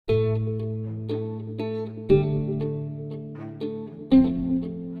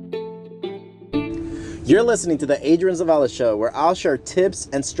You're listening to the Adrian Zavala Show, where I'll share tips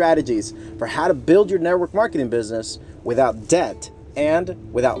and strategies for how to build your network marketing business without debt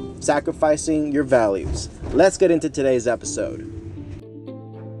and without sacrificing your values. Let's get into today's episode.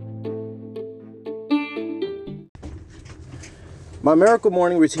 My miracle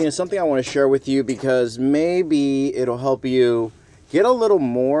morning routine is something I want to share with you because maybe it'll help you get a little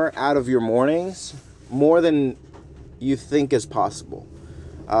more out of your mornings, more than you think is possible.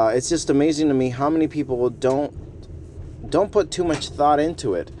 It's just amazing to me how many people don't put too much thought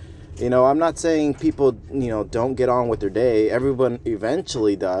into it. You know, I'm not saying people, don't get on with their day. Everyone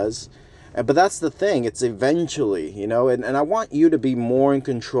eventually does. But that's the thing. It's eventually, and I want you to be more in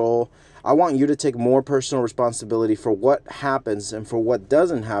control. I want you to take more personal responsibility for what happens and for what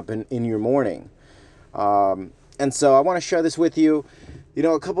doesn't happen in your morning. And so I want to share this with you.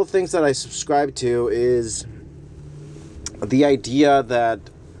 A couple of things that I subscribe to is the idea that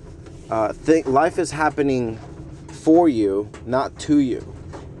life is happening for you, not to you,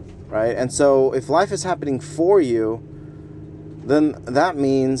 right? And so if life is happening for you, then that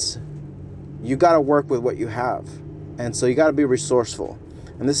means you got to work with what you have. And so you got to be resourceful.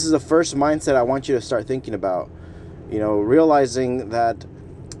 And this is the first mindset I want you to start thinking about, realizing that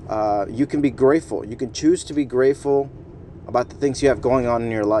you can be grateful. You can choose to be grateful about the things you have going on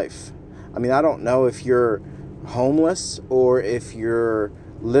in your life. I mean, I don't know if you're homeless or if you're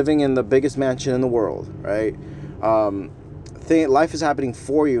living in the biggest mansion in the world, right? Life is happening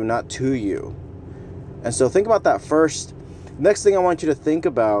for you, not to you. And so think about that first. Next thing I want you to think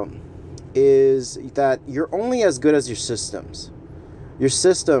about is that you're only as good as your systems. Your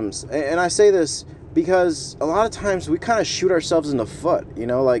systems, and I say this because a lot of times we kind of shoot ourselves in the foot,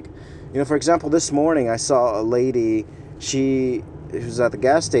 for example, this morning I saw a lady, she was at the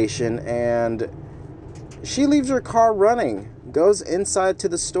gas station and she leaves her car running, goes inside to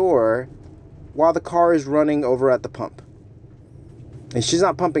the store while the car is running over at the pump. And she's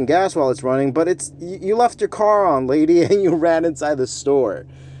not pumping gas while it's running, but you left your car on, lady, and you ran inside the store.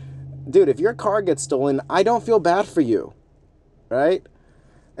 Dude, if your car gets stolen, I don't feel bad for you, right?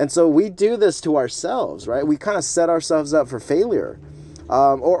 And so we do this to ourselves, right? We kind of set ourselves up for failure.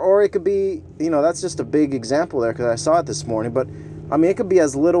 Or it could be, that's just a big example there because I saw it this morning. But, it could be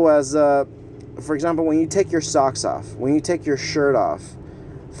as little as, for example, when you take your socks off, when you take your shirt off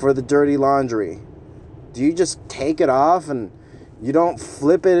for the dirty laundry, do you just take it off and you don't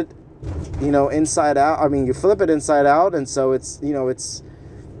flip it, inside out? I mean, you flip it inside out, and so it's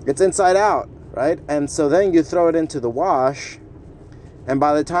inside out, right? And so then you throw it into the wash, and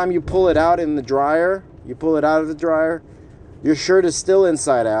by the time you pull it out in the dryer, your shirt is still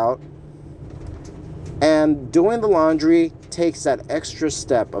inside out. And doing the laundry takes that extra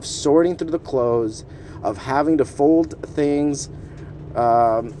step of sorting through the clothes, of having to fold things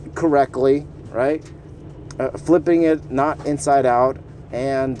correctly, right? Flipping it not inside out,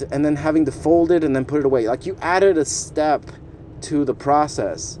 and then having to fold it and then put it away. Like, you added a step to the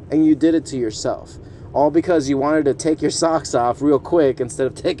process, and you did it to yourself, all because you wanted to take your socks off real quick instead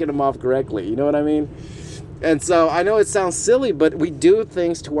of taking them off correctly. You know what I mean? And so I know it sounds silly, but we do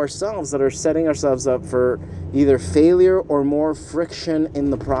things to ourselves that are setting ourselves up for either failure or more friction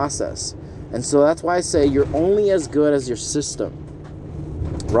in the process. And so that's why I say you're only as good as your system,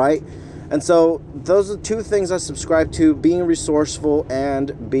 right? And so those are two things I subscribe to: being resourceful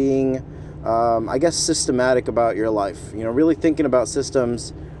and being, systematic about your life. Really thinking about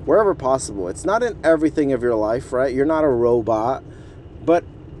systems wherever possible. It's not in everything of your life, right? You're not a robot. But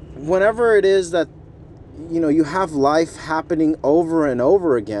whenever it is that, you have life happening over and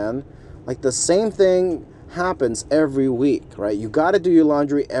over again, like the same thing happens every week, right? You got to do your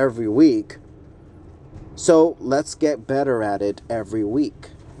laundry every week. So let's get better at it every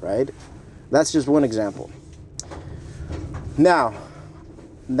week, right? That's just one example. Now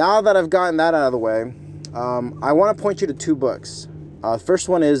that I've gotten that out of the way, I want to point you to two books. First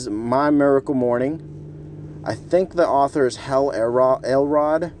one is My Miracle Morning. I think the author is Hal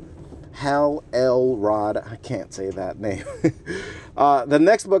Elrod. I can't say that name. The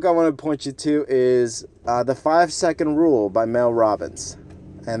next book I want to point you to is The 5-Second Rule by Mel Robbins.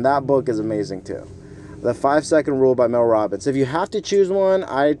 And that book is amazing too. The 5-Second Rule by Mel Robbins. If you have to choose one,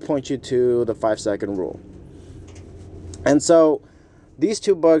 I'd point you to The 5-Second Rule. And so these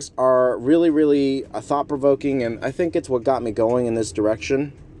two books are really, really thought-provoking, and I think it's what got me going in this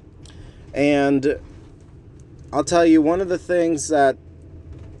direction. And I'll tell you, one of the things that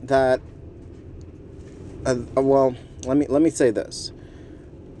let me say this.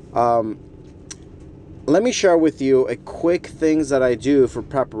 Let me share with you a quick things that I do for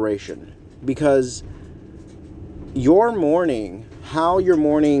preparation, because your morning, how your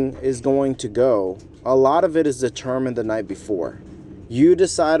morning is going to go, a lot of it is determined the night before. You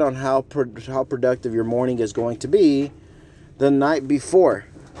decide on how productive your morning is going to be the night before.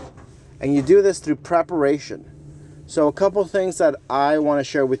 And you do this through preparation. So a couple things that I want to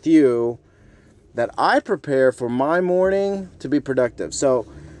share with you that I prepare for my morning to be productive. So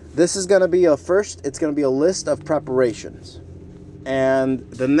this is going to be it's going to be a list of preparations. And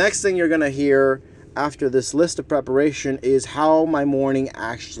the next thing you're going to hear after this list of preparation is how my morning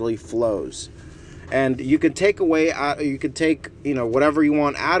actually flows. And you can take whatever you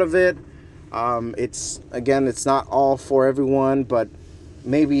want out of it. It's not all for everyone, but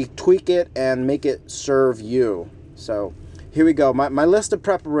maybe tweak it and make it serve you. So here we go. My list of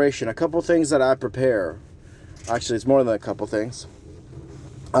preparation, a couple things that I prepare. Actually, it's more than a couple things.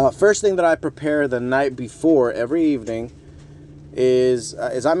 First thing that I prepare the night before every evening is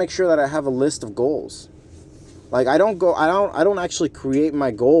I make sure that I have a list of goals. Like I don't actually create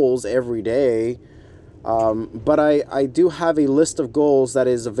my goals every day. But I do have a list of goals that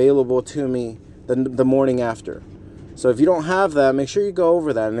is available to me the morning after. So if you don't have that, make sure you go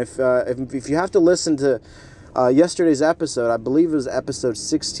over that. And if you have to listen to yesterday's episode, I believe it was episode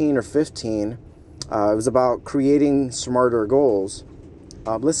 16 or 15, it was about creating smarter goals.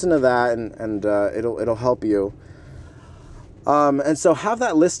 Listen to that, and it'll help you. And so have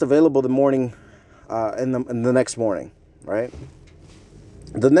that list available the morning, in the next morning, right?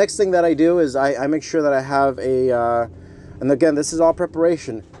 The next thing that I do is I make sure that I have and again, this is all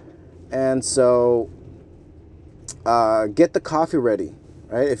preparation. And so get the coffee ready,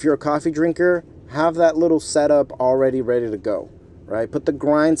 right? If you're a coffee drinker, have that little setup already ready to go, right? Put the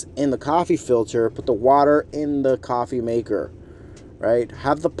grinds in the coffee filter, put the water in the coffee maker, right?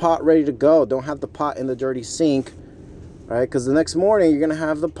 Have the pot ready to go. Don't have the pot in the dirty sink, right? Because the next morning, you're going to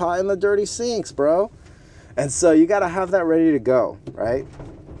have the pot in the dirty sinks, bro. And so you got to have that ready to go, right?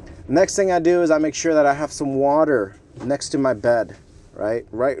 Next thing I do is I make sure that I have some water next to my bed, right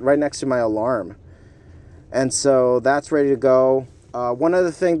next to my alarm. And so that's ready to go. One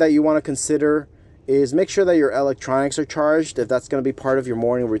other thing that you want to consider is make sure that your electronics are charged if that's going to be part of your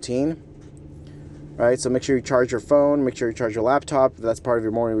morning routine, right? So make sure you charge your phone, make sure you charge your laptop if that's part of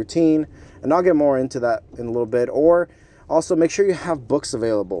your morning routine. And I'll get more into that in a little bit. Or also make sure you have books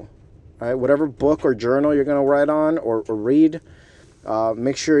available, right? Whatever book or journal you're going to write on or read,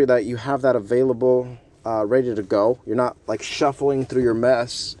 make sure that you have that available, ready to go. You're not like shuffling through your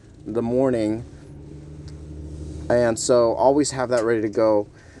mess in the morning. And so always have that ready to go.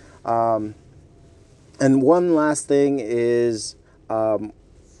 And one last thing is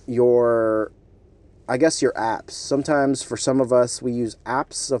your apps. Sometimes for some of us, we use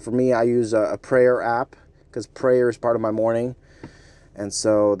apps. So for me, I use a prayer app because prayer is part of my morning. And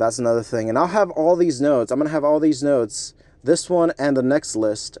so that's another thing. And I'll have all these notes. I'm going to have all these notes, this one and the next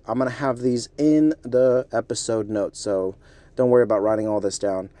list. I'm going to have these in the episode notes. So don't worry about writing all this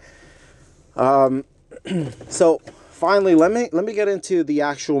down. So finally, let me get into the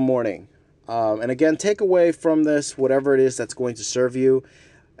actual morning. And again, take away from this whatever it is that's going to serve you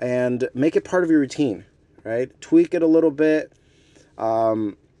and make it part of your routine, right? Tweak it a little bit.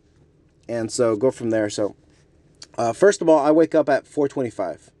 And so go from there. So first of all, I wake up at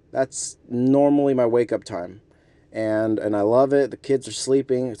 4:25. That's normally my wake up time. And I love it. The kids are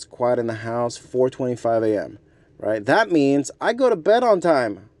sleeping. It's quiet in the house, 4:25 a.m., right? That means I go to bed on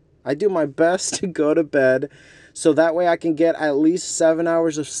time. I do my best to go to bed so that way I can get at least 7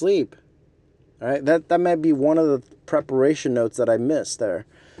 hours of sleep. All right, that might be one of the preparation notes that I missed there.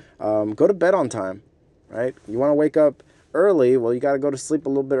 Go to bed on time, right? You want to wake up early, well, you got to go to sleep a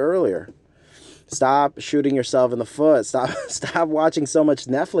little bit earlier. Stop shooting yourself in the foot. Stop watching so much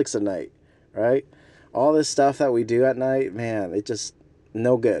Netflix at night, right? All this stuff that we do at night, man, it just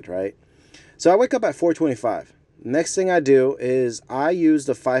no good, right? So I wake up at 4:25. Next thing I do is I use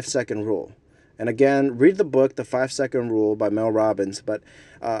the 5-second rule. And again, read the book, The 5-Second Rule by Mel Robbins. But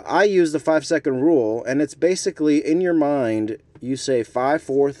I use the 5-second rule, and it's basically in your mind, you say 5,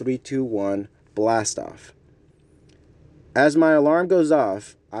 4, 3, 2, 1, blast off. As my alarm goes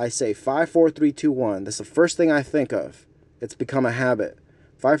off, I say 5, 4, 3, 2, 1. That's the first thing I think of. It's become a habit.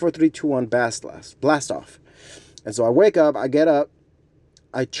 5, 4, 3, 2, 1, blast off. And so I wake up, I get up,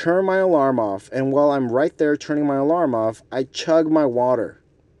 I turn my alarm off, and while I'm right there turning my alarm off, I chug my water.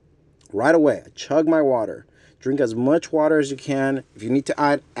 Right away, I chug my water. Drink as much water as you can. If you need to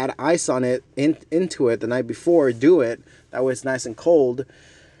add ice on it, into it the night before, do it. That way it's nice and cold.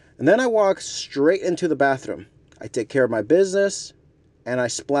 And then I walk straight into the bathroom. I take care of my business, and I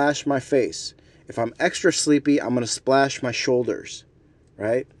splash my face. If I'm extra sleepy, I'm going to splash my shoulders,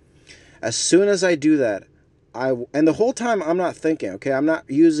 right? As soon as I do that, and the whole time I'm not thinking, okay? I'm not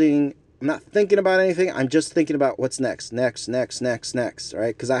using I'm not thinking about anything. I'm just thinking about what's next, next, next, next, next, all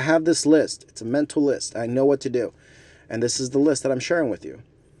right? Because I have this list. It's a mental list. I know what to do. And this is the list that I'm sharing with you.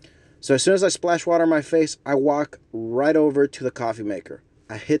 So as soon as I splash water on my face, I walk right over to the coffee maker.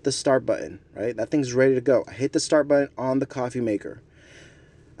 I hit the start button, right? That thing's ready to go. I hit the start button on the coffee maker.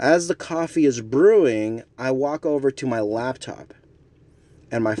 As the coffee is brewing, I walk over to my laptop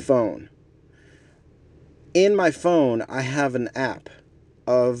and my phone. In my phone, I have an app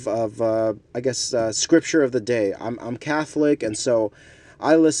of scripture of the day. I'm Catholic, and so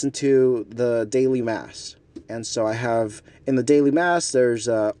I listen to the daily mass. And so I have, in the daily mass, there's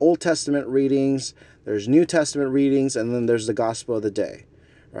Old Testament readings, there's New Testament readings, and then there's the gospel of the day,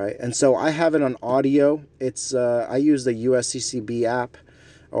 right? And so I have it on audio. It's I use the USCCB app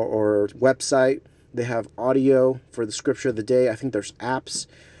or website. They have audio for the scripture of the day. I think there's apps.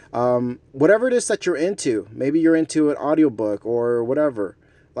 Whatever it is that you're into, maybe you're into an audiobook or whatever,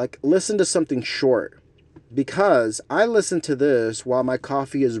 like listen to something short, because I listen to this while my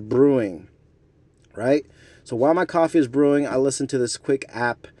coffee is brewing, right? So while my coffee is brewing, I listen to this quick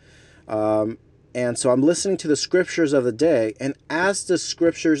app. And so I'm listening to the scriptures of the day. And as the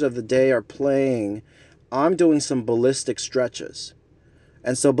scriptures of the day are playing, I'm doing some ballistic stretches.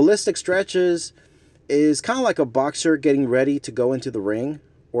 And so ballistic stretches is kind of like a boxer getting ready to go into the ring,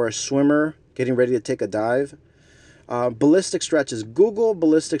 or a swimmer getting ready to take a dive. Ballistic stretches. Google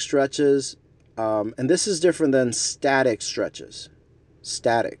ballistic stretches. And this is different than static stretches.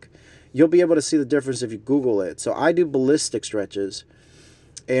 Static. You'll be able to see the difference if you Google it. So I do ballistic stretches,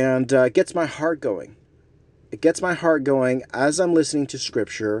 and it gets my heart going. It gets my heart going as I'm listening to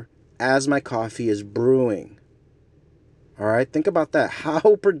scripture, as my coffee is brewing. All right, think about that.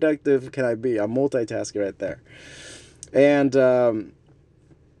 How productive can I be? I'm multitasking right there. And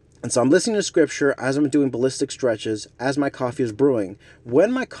so I'm listening to scripture as I'm doing ballistic stretches, as my coffee is brewing.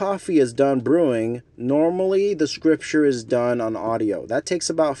 When my coffee is done brewing, normally the scripture is done on audio. That takes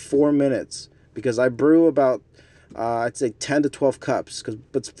about 4 minutes, because I brew about, I'd say 10 to 12 cups, because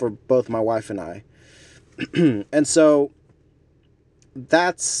it's for both my wife and I. And so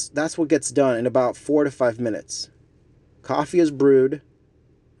that's what gets done in about 4 to 5 minutes. Coffee is brewed,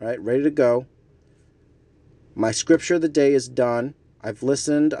 right, ready to go. My scripture of the day is done. I've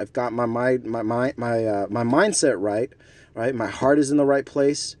listened. I've got my mindset right. My heart is in the right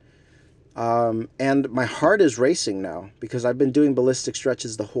place, and my heart is racing now because I've been doing ballistic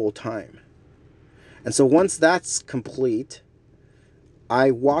stretches the whole time. And so once that's complete,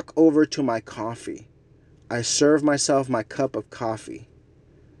 I walk over to my coffee. I serve myself my cup of coffee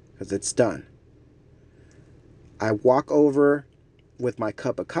because it's done. I walk over with my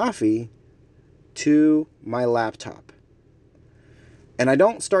cup of coffee to my laptop. And I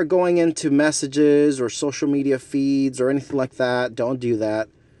don't start going into messages or social media feeds or anything like that. Don't do that.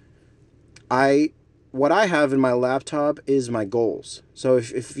 What I have in my laptop is my goals. So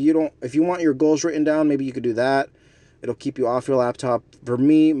if you want your goals written down, maybe you could do that. It'll keep you off your laptop. For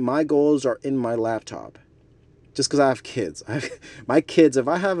me, my goals are in my laptop. Just because I have kids. My kids, if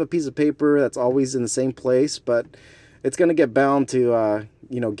I have a piece of paper that's always in the same place, but it's going to get bound to,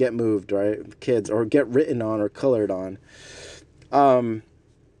 get moved, right? Kids, or get written on or colored on. And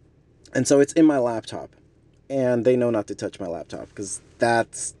so it's in my laptop, and they know not to touch my laptop because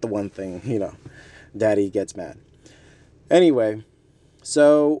that's the one thing, daddy gets mad. Anyway,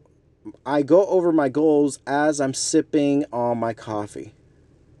 so I go over my goals as I'm sipping on my coffee.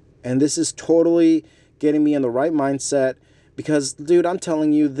 And this is totally getting me in the right mindset because, dude, I'm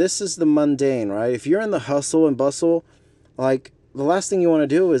telling you, this is the mundane, right? If you're in the hustle and bustle, like, the last thing you want to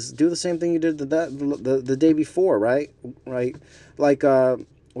do is do the same thing you did the day before, right? Right? Like,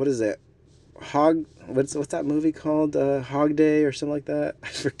 what is it? What's that movie called? Hog Day or something like that? I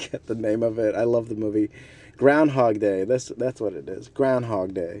forget the name of it. I love the movie. Groundhog Day. That's what it is.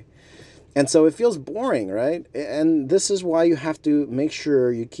 Groundhog Day. And so it feels boring, right? And this is why you have to make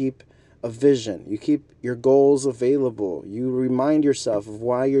sure you keep a vision. You keep your goals available. You remind yourself of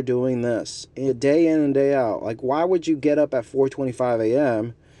why you're doing this day in and day out. Like, why would you get up at 4:25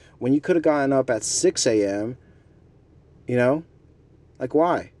 a.m. when you could have gotten up at 6 a.m.? Like,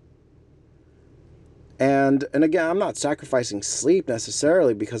 why? And again, I'm not sacrificing sleep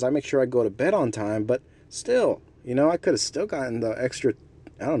necessarily because I make sure I go to bed on time, but still, I could have still gotten the extra,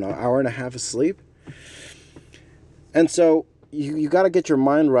 hour and a half of sleep. And so you got to get your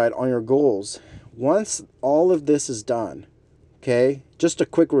mind right on your goals. Once all of this is done, okay, just a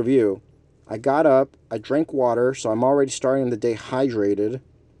quick review. I got up, I drank water, so I'm already starting the day hydrated.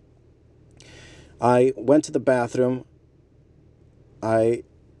 I went to the bathroom. I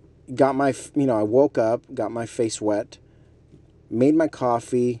got I woke up, got my face wet, made my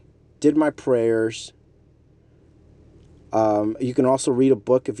coffee, did my prayers. You can also read a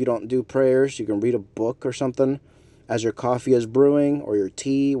book if you don't do prayers. You can read a book or something as your coffee is brewing, or your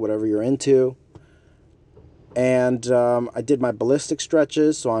tea, whatever you're into. And I did my ballistic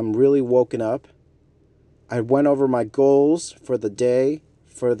stretches, so I'm really woken up. I went over my goals for the day,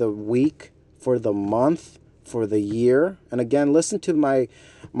 for the week, for the month, for the year. And again, listen to my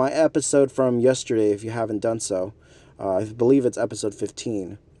episode from yesterday if you haven't done so. I believe it's episode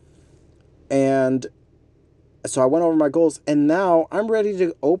 15. And so I went over my goals, and now I'm ready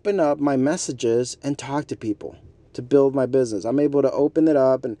to open up my messages and talk to people to build my business. I'm able to open it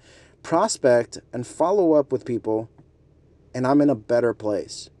up and prospect and follow up with people, and I'm in a better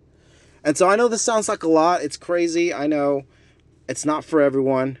place. And so I know this sounds like a lot. It's crazy. I know it's not for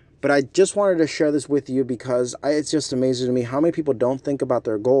everyone, but I just wanted to share this with you because it's just amazing to me how many people don't think about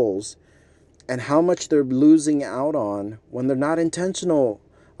their goals and how much they're losing out on when they're not intentional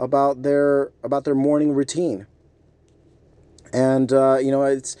about their morning routine. And,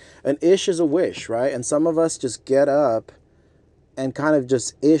 it's an ish is a wish, right? And some of us just get up and kind of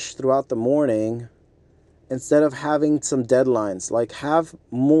just ish throughout the morning instead of having some deadlines. Like, have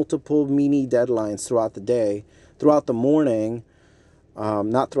multiple mini deadlines throughout the day, throughout the morning,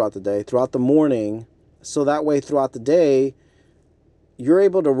 not throughout the day, throughout the morning. So that way throughout the day, you're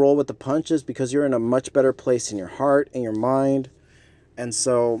able to roll with the punches because you're in a much better place in your heart and your mind. And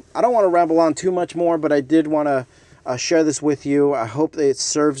so I don't want to ramble on too much more, but I did want to share this with you. I hope that it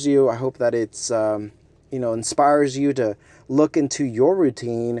serves you. I hope that it's, inspires you to look into your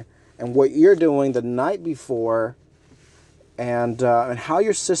routine and what you're doing the night before, and how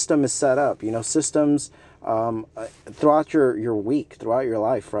your system is set up. Systems throughout your week, throughout your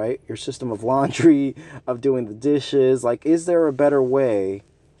life, right? Your system of laundry, of doing the dishes. Like, is there a better way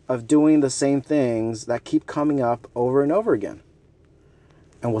of doing the same things that keep coming up over and over again?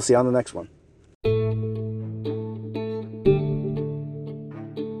 And we'll see you on the next one.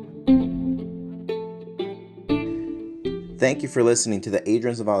 Thank you for listening to the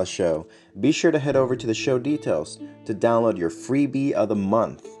Adrian Zavala Show. Be sure to head over to the show details to download your freebie of the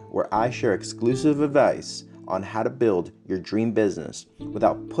month, where I share exclusive advice on how to build your dream business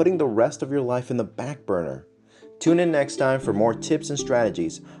without putting the rest of your life in the back burner. Tune in next time for more tips and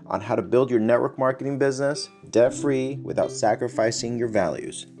strategies on how to build your network marketing business debt-free without sacrificing your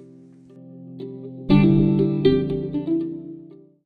values.